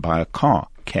people can buy a car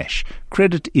cash.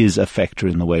 Credit is a factor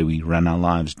in the way we run our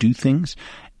lives, do things,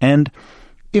 and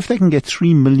if they can get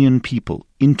 3 million people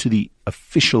into the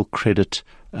official credit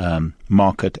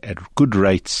market at good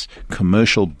rates,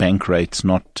 commercial bank rates,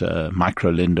 not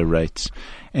micro-lender rates,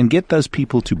 and get those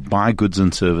people to buy goods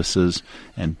and services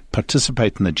and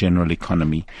participate in the general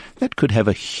economy, that could have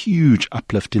a huge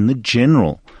uplift in the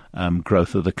general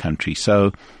growth of the country.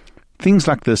 So things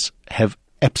like this have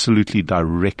absolutely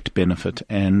direct benefit,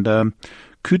 and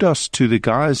kudos to the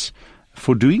guys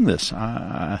for doing this.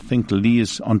 I think Lee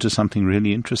is onto something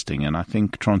really interesting, and I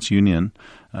think TransUnion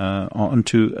are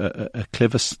onto a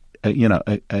clever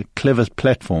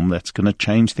platform that's going to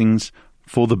change things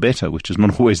for the better, which is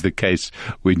not always the case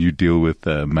when you deal with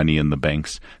money in the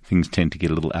banks. Things tend to get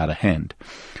a little out of hand.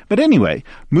 But anyway,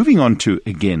 moving on to,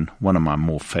 again, one of my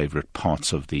more favorite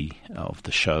parts of the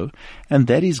show, and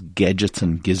that is gadgets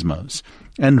and gizmos.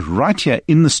 And right here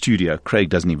in the studio, Craig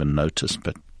doesn't even notice,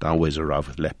 but I always arrive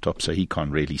with laptops, so he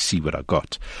can't really see what I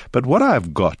got. But what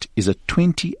I've got is a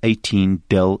 2018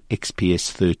 Dell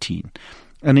XPS 13.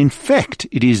 And in fact,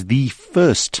 it is the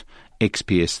first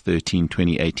XPS 13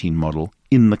 2018 model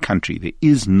in the country. There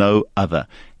is no other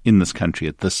in this country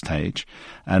at this stage.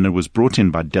 And it was brought in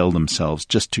by Dell themselves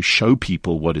just to show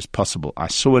people what is possible. I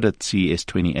saw it at CES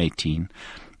 2018.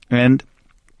 And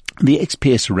the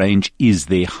XPS range is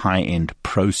their high-end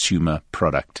prosumer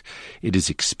product. It is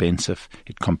expensive.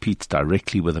 It competes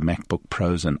directly with the MacBook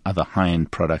Pros and other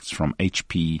high-end products from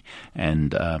HP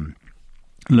and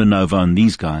Lenovo and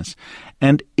these guys.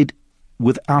 And it,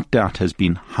 without doubt, has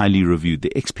been highly reviewed.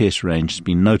 The XPS range has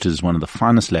been noted as one of the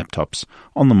finest laptops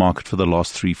on the market for the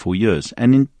last 3-4 years.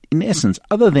 And in essence,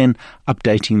 other than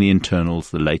updating the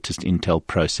internals, the latest Intel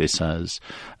processors,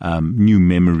 new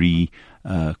memory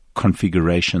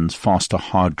configurations, faster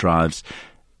hard drives,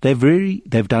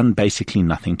 they've done basically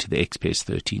nothing to the XPS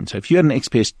 13. So if you had an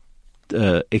XPS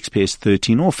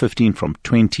 13 or 15 from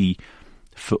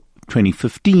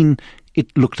 2015,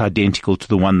 it looked identical to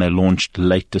the one they launched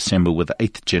late December with the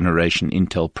 8th generation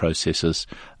Intel processors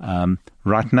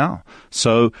right now.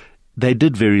 So they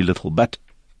did very little. But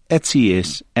at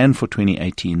CES and for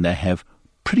 2018, they have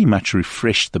pretty much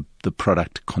refreshed the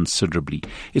product considerably.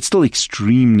 It's still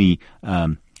extremely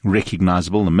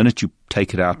recognizable. The minute you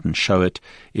take it out and show it,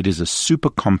 it is a super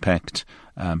compact,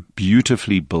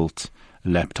 beautifully built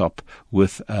laptop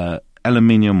with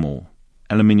aluminium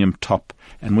top,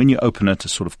 and when you open it, a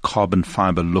sort of carbon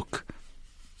fiber look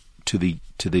to the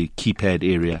keypad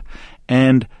area,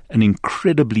 and an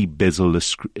incredibly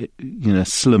bezel-less,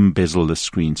 slim bezel-less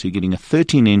screen. So you're getting a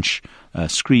 13-inch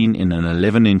screen in an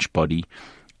 11-inch body,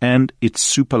 and it's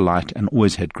super light and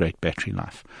always had great battery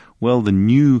life. Well, the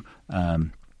new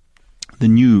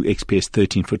XPS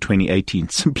 13 for 2018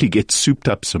 simply gets souped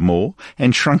up some more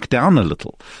and shrunk down a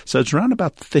little. So it's around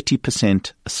about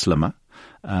 30% slimmer.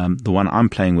 The one I'm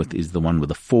playing with is the one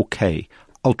with a 4K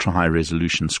ultra-high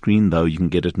resolution screen, though you can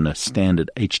get it in a standard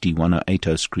HD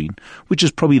 1080 screen, which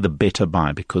is probably the better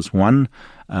buy because, one,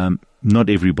 not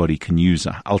everybody can use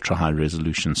an ultra-high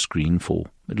resolution screen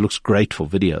it looks great for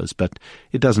videos, but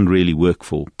it doesn't really work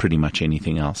for pretty much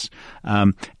anything else.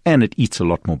 And it eats a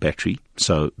lot more battery,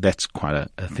 so that's quite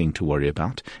a thing to worry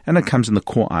about. And it comes in the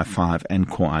Core i5 and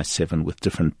Core i7 with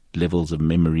different levels of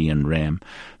memory and RAM.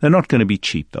 They're not going to be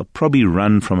cheap. They'll probably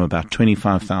run from about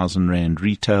 25,000 Rand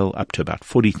retail up to about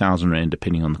 40,000 Rand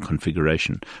depending on the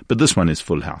configuration. But this one is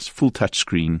full house, full touch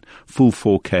screen, full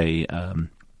 4K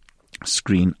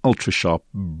screen, ultra sharp,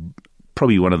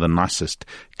 probably one of the nicest,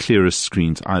 clearest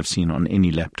screens I've seen on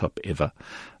any laptop ever.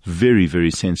 Very,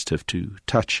 very sensitive to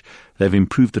touch. They've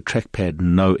improved the trackpad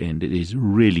no end. It is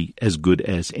really as good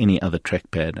as any other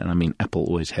trackpad. And I mean, Apple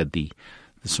always had the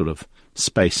sort of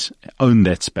space, owned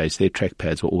that space. Their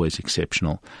trackpads were always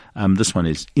exceptional. This one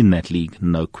is in that league,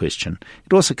 no question.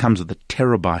 It also comes with a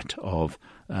terabyte of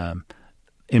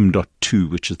M.2,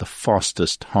 which is the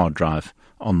fastest hard drive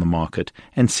on the market,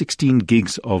 and 16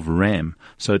 gigs of RAM.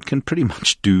 So it can pretty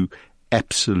much do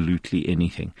absolutely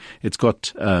anything. It's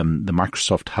got the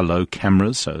Microsoft Hello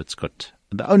cameras, so it's got...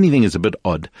 The only thing is a bit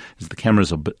odd is the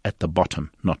cameras are at the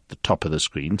bottom, not the top of the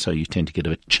screen, so you tend to get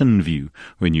a chin view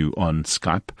when you're on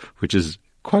Skype, which is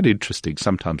quite interesting.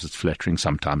 Sometimes it's flattering,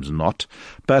 sometimes not.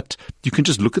 But you can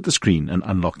just look at the screen and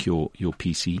unlock your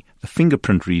PC. The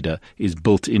fingerprint reader is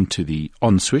built into the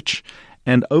on switch,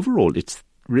 and overall it's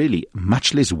really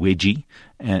much less wedgy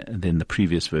than the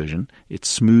previous version. It's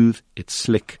smooth, it's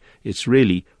slick, it's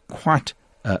really quite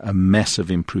a massive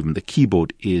improvement. The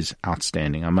keyboard is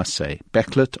outstanding, I must say.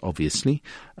 Backlit, obviously,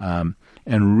 and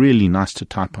really nice to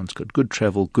type on. It's got good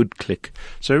travel, good click.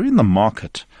 So in the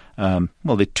market, there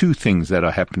are two things that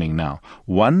are happening now.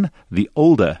 One, the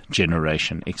older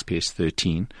generation XPS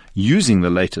 13 using the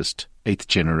latest 8th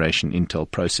generation Intel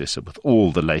processor with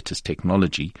all the latest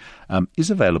technology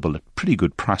is available at pretty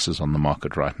good prices on the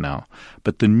market right now.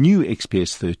 But the new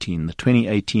XPS 13, the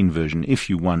 2018 version, if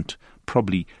you want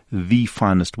probably the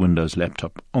finest Windows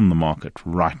laptop on the market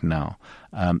right now,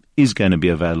 is going to be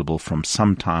available from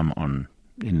sometime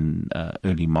in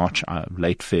early March,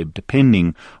 late Feb,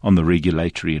 depending on the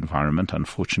regulatory environment.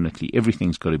 Unfortunately,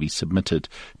 everything's got to be submitted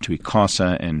to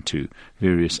ICASA and to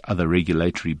various other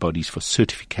regulatory bodies for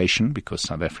certification, because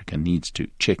South Africa needs to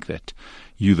check that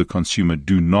you, the consumer,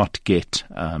 do not get,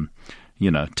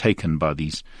 taken by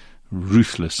these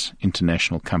ruthless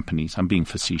international companies. I'm being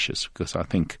facetious because I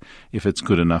think if it's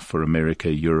good enough for America,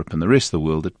 Europe, and the rest of the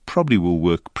world, it probably will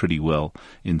work pretty well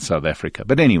in South Africa.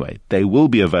 But anyway, they will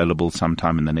be available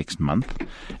sometime in the next month,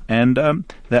 and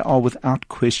they are without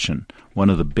question one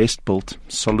of the best built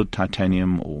solid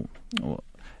titanium or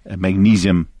a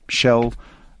magnesium shell,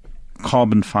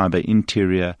 carbon fiber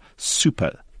interior,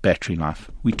 super battery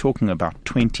life. We're talking about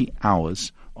 20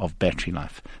 hours of battery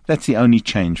life. That's the only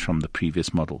change from the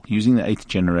previous model. Using the 8th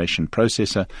generation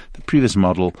processor, the previous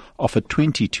model offered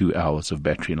 22 hours of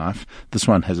battery life. This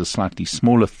one has a slightly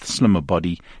smaller, slimmer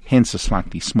body, hence a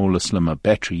slightly smaller, slimmer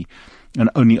battery, and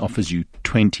only offers you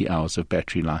 20 hours of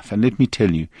battery life. And let me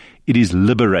tell you, it is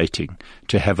liberating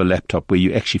to have a laptop where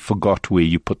you actually forgot where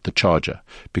you put the charger,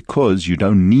 because you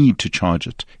don't need to charge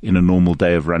it in a normal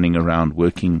day of running around,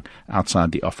 working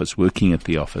outside the office, working at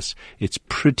the office. It's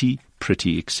pretty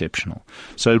exceptional.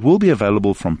 So it will be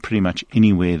available from pretty much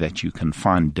anywhere that you can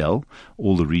find Dell,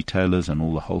 all the retailers and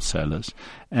all the wholesalers,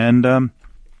 and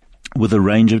with a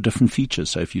range of different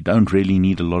features. So if you don't really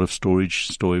need a lot of storage,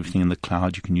 store everything in the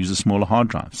cloud, you can use a smaller hard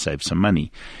drive, save some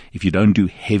money. If you don't do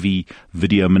heavy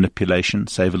video manipulation,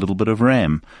 save a little bit of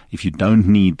RAM. If you don't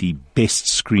need the best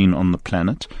screen on the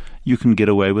planet, you can get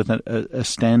away with a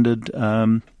standard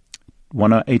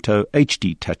 1080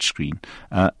 HD touchscreen,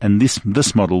 and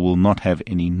this model will not have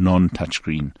any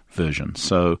non-touchscreen version.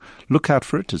 So look out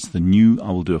for it. It's the new. I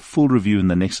will do a full review in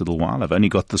the next little while. I've only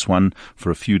got this one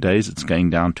for a few days. It's going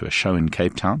down to a show in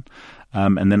Cape Town,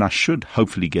 and then I should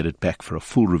hopefully get it back for a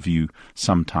full review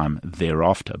sometime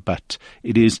thereafter. But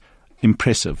it is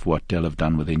impressive what Dell have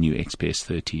done with their new XPS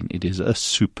 13. It is a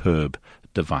superb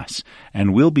device,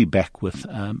 and we'll be back with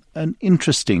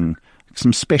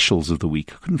some specials of the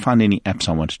week. I couldn't find any apps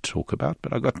I wanted to talk about,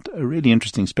 but I got a really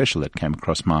interesting special that came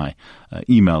across my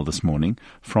email this morning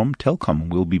from Telkom.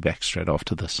 We'll be back straight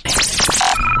after this.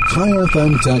 High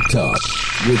FM Tech Talk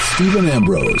with Stephen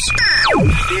Ambrose.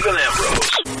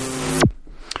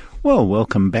 Well,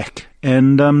 welcome back.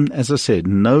 And as I said,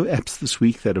 no apps this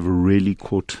week that have really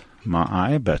caught my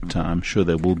eye, but I'm sure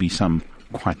there will be some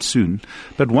quite soon.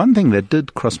 But one thing that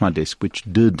did cross my desk, which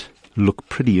did look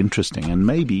pretty interesting, and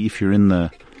maybe if you're in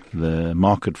the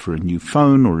market for a new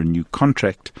phone or a new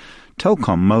contract,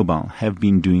 Telkom Mobile have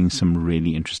been doing some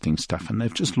really interesting stuff, and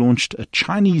they've just launched a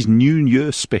Chinese New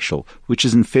Year special, which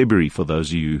is in February for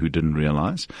those of you who didn't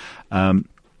realize. The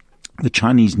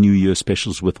Chinese New Year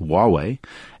specials with Huawei,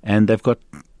 and they've got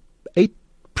 8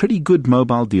 pretty good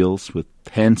mobile deals with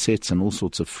handsets and all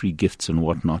sorts of free gifts and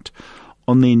whatnot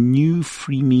on their new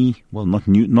FreeMe, well,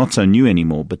 not so new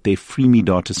anymore, but their FreeMe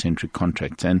data-centric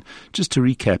contracts. And just to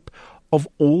recap, of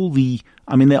all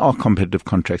there are competitive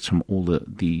contracts from all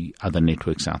the other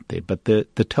networks out there, but the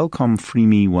Telkom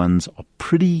FreeMe ones are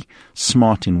pretty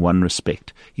smart in one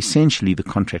respect. Essentially, the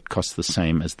contract costs the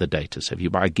same as the data. So if you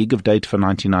buy a gig of data for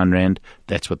 99 Rand,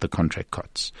 that's what the contract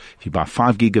costs. If you buy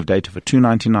 5 gig of data for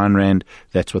 299 Rand,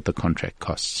 that's what the contract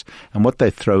costs. And what they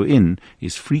throw in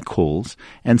is free calls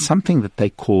and something that they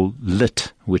call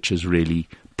lit, which is really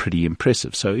pretty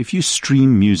impressive. So if you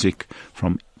stream music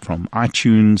from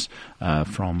iTunes,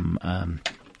 from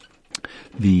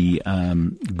the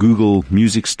Google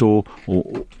Music Store,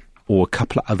 or a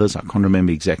couple of others, I can't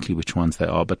remember exactly which ones they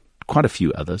are, but quite a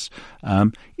few others,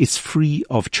 it's free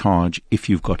of charge if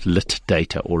you've got lit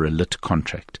data or a lit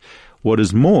contract. What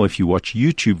is more, if you watch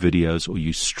YouTube videos or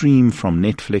you stream from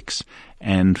Netflix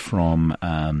and from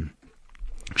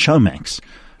Showmax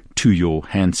to your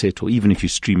handset, or even if you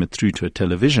stream it through to a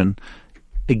television,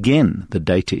 again, the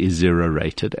data is 0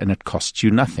 rated and it costs you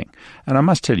nothing. And I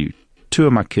must tell you, 3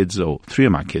 of my kids are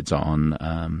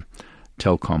on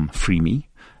Telkom FreeMe,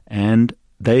 and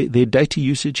their data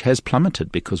usage has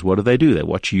plummeted because what do? They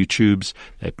watch YouTubes,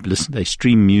 they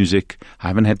stream music. I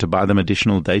haven't had to buy them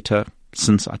additional data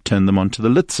since I turned them onto the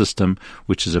lit system,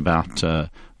 which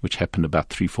happened about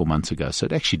 3-4 months ago. So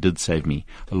it actually did save me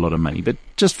a lot of money. But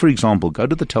just for example, go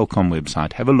to the Telkom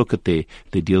website, have a look at their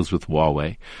deals with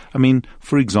Huawei. I mean,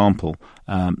 for example,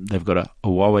 they've got a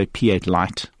Huawei P8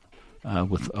 Lite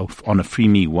on a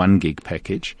FreeMe 1 gig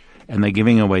package, and they're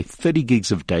giving away 30 gigs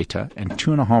of data and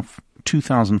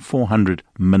 2,400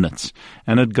 minutes.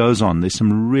 And it goes on. There's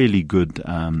some really good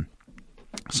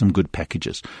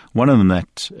packages. One of them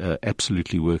that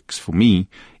absolutely works for me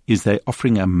is they're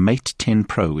offering a Mate 10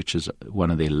 Pro, which is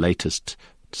one of their latest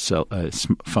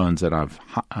phones that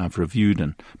I've reviewed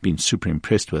and been super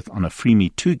impressed with, on a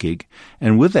FreeMe 2 gig.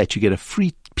 And with that, you get a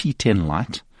free P10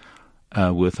 Lite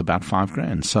worth about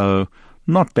 $5,000. So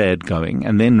not bad going.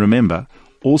 And then remember,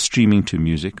 all streaming to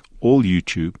music, all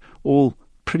YouTube, all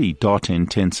pretty data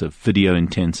intensive, video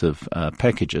intensive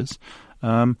packages.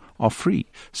 are free.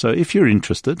 So if you're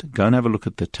interested, go and have a look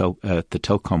at the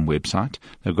Telkom website.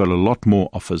 They've got a lot more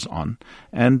offers on,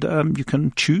 and you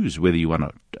can choose whether you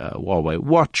want a Huawei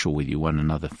watch or whether you want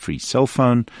another free cell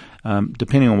phone.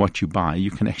 Depending on what you buy,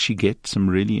 you can actually get some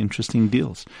really interesting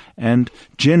deals. And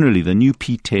generally, the new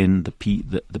P10, the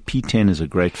P10 is a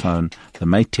great phone. The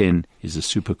Mate 10 is a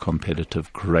super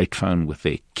competitive, great phone with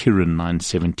their Kirin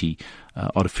 970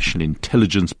 artificial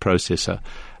intelligence processor.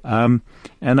 And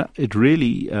it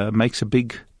really makes a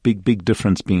big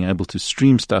difference being able to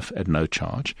stream stuff at no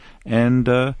charge and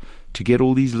to get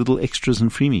all these little extras and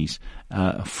freebies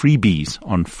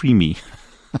on Freeme.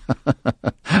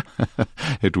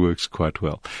 It works quite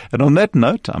well. And on that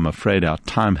note, I'm afraid our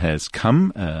time has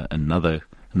come. Another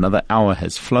hour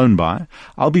has flown by.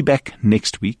 I'll be back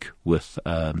next week with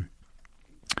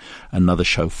another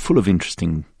show full of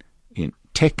interesting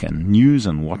tech and news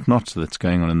and whatnot that's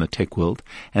going on in the tech world.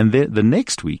 And the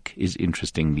next week is,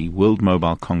 interestingly, World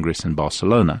Mobile Congress in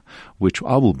Barcelona, which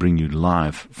I will bring you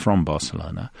live from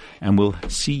Barcelona. And we'll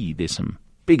see there's some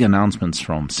big announcements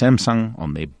from Samsung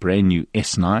on their brand new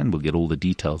S9. We'll get all the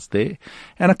details there.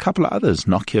 And a couple of others.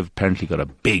 Nokia have apparently got a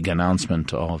big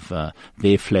announcement of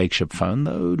their flagship phone,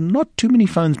 though not too many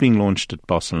phones being launched at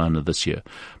Barcelona this year.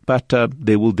 But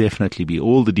there will definitely be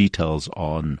all the details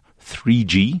on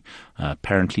 3G.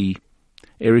 Apparently,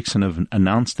 Ericsson have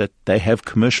announced that they have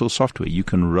commercial software. You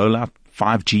can roll out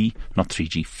 5G, not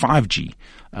 3G, 5G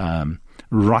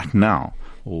right now,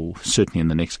 or certainly in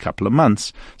the next couple of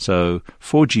months. So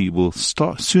 4G will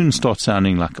soon start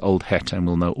sounding like old hat, and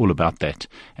we'll know all about that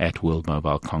at World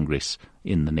Mobile Congress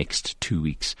in the next 2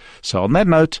 weeks. So on that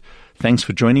note, thanks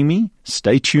for joining me.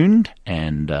 Stay tuned,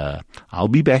 and I'll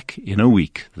be back in a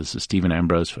week. This is Stephen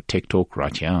Ambrose for Tech Talk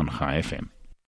right here on Chai FM.